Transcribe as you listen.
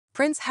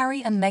Prince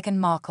Harry and Meghan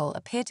Markle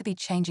appear to be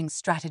changing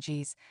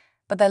strategies,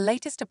 but their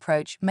latest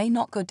approach may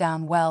not go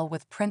down well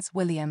with Prince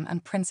William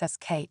and Princess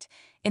Kate,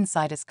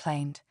 insiders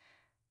claimed.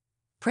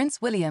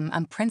 Prince William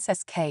and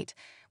Princess Kate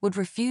would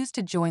refuse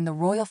to join the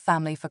royal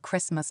family for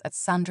Christmas at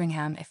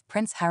Sandringham if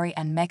Prince Harry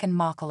and Meghan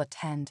Markle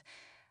attend,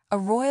 a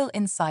royal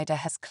insider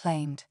has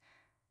claimed.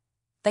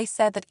 They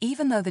said that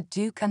even though the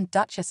Duke and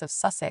Duchess of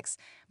Sussex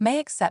may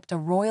accept a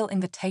royal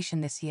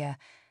invitation this year,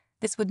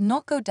 this would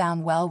not go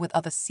down well with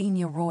other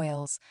senior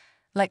royals,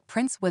 like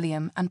Prince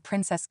William and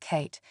Princess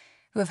Kate,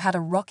 who have had a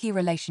rocky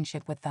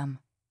relationship with them.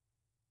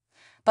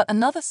 But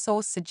another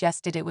source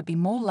suggested it would be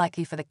more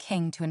likely for the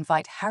king to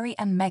invite Harry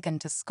and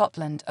Meghan to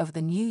Scotland over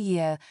the new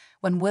year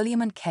when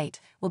William and Kate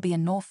will be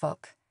in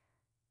Norfolk.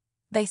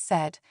 They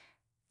said,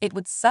 "It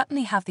would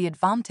certainly have the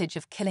advantage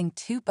of killing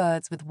two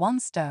birds with one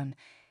stone,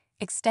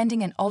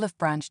 extending an olive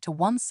branch to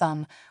one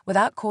son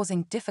without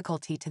causing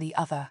difficulty to the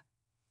other."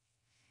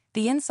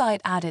 The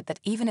insider added that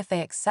even if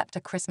they accept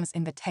a Christmas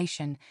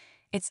invitation,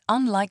 it's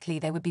unlikely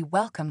they would be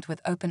welcomed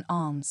with open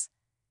arms.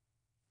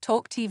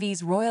 Talk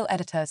TV's royal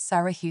editor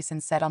Sarah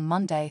Hewson said on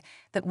Monday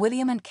that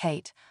William and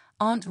Kate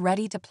aren't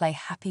ready to play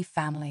happy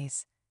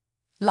families.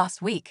 Last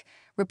week,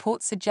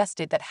 reports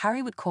suggested that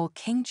Harry would call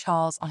King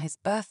Charles on his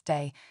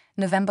birthday,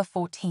 November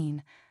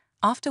 14,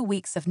 after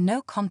weeks of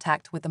no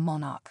contact with the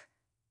monarch.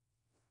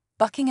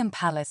 Buckingham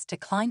Palace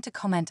declined to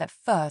comment at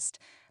first,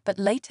 but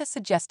later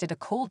suggested a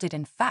call did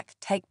in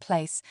fact take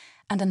place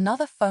and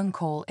another phone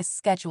call is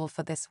scheduled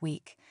for this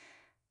week.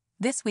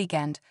 This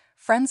weekend,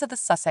 friends of the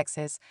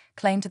Sussexes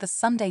claimed to the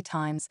Sunday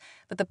Times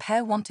that the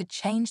pair want to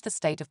change the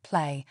state of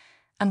play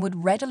and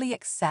would readily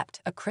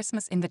accept a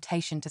Christmas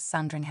invitation to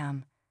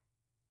Sandringham.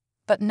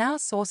 But now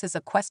sources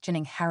are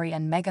questioning Harry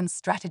and Meghan's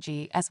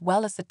strategy as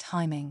well as the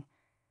timing.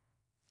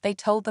 They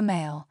told the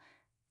Mail,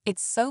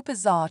 "It's so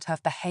bizarre to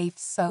have behaved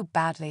so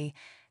badly,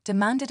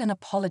 demanded an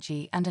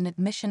apology and an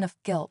admission of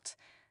guilt,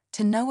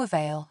 to no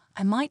avail,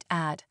 I might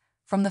add,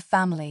 from the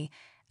family,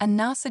 and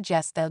now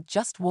suggest they'll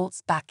just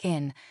waltz back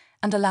in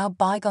and allow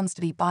bygones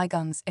to be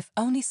bygones if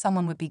only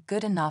someone would be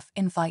good enough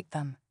invite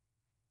them."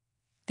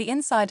 The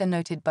insider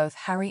noted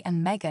both Harry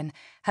and Meghan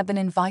had been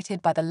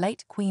invited by the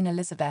late Queen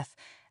Elizabeth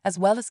as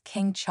well as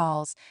King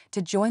Charles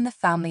to join the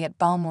family at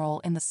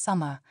Balmoral in the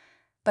summer,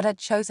 but had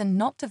chosen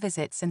not to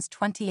visit since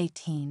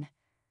 2018.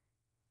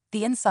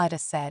 The insider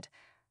said,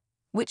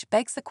 which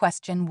begs the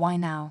question, why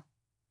now?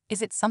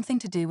 Is it something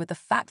to do with the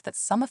fact that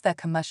some of their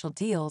commercial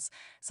deals,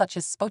 such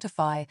as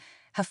Spotify,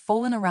 have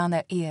fallen around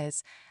their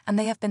ears and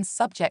they have been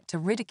subject to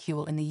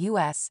ridicule in the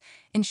US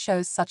in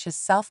shows such as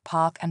South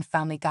Park and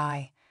Family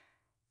Guy?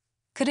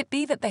 Could it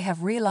be that they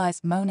have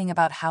realized moaning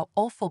about how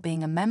awful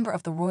being a member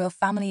of the royal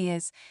family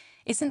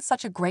isn't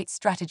such a great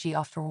strategy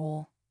after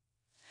all?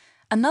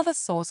 Another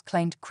source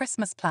claimed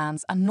Christmas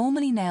plans are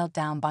normally nailed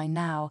down by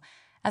now,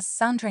 as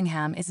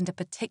Sandringham isn't a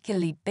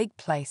particularly big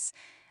place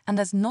and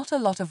there's not a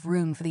lot of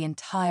room for the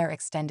entire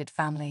extended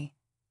family.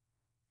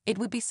 It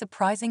would be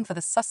surprising for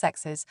the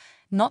Sussexes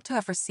not to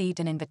have received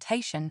an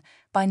invitation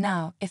by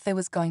now if there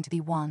was going to be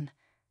one.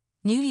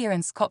 New Year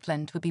in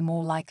Scotland would be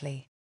more likely.